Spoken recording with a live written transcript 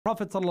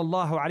Prophet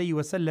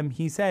ﷺ,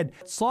 he said,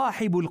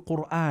 Sahibul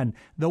Qur'an,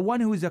 the one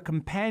who is a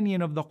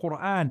companion of the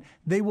Qur'an,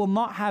 they will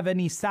not have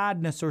any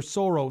sadness or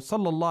sorrow,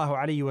 sallallahu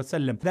alayhi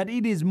wasallam. That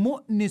it is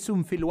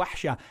mu'nisun fil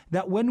wahsha,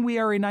 that when we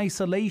are in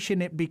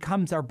isolation, it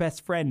becomes our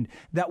best friend.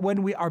 That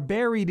when we are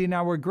buried in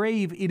our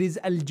grave, it is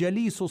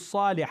al-jalisul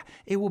salih.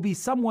 It will be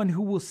someone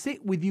who will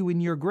sit with you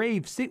in your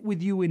grave, sit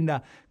with you in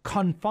the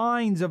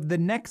confines of the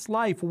next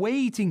life,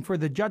 waiting for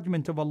the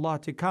judgment of Allah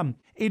to come.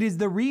 It is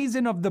the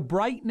reason of the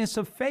brightness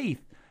of faith.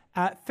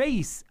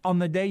 Face on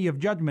the day of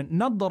judgment.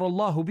 نَضَّرَ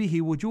اللَّهُ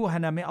بِهِ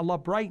وُجُوهَنَا. May Allah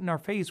brighten our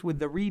face with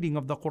the reading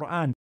of the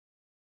Qur'an.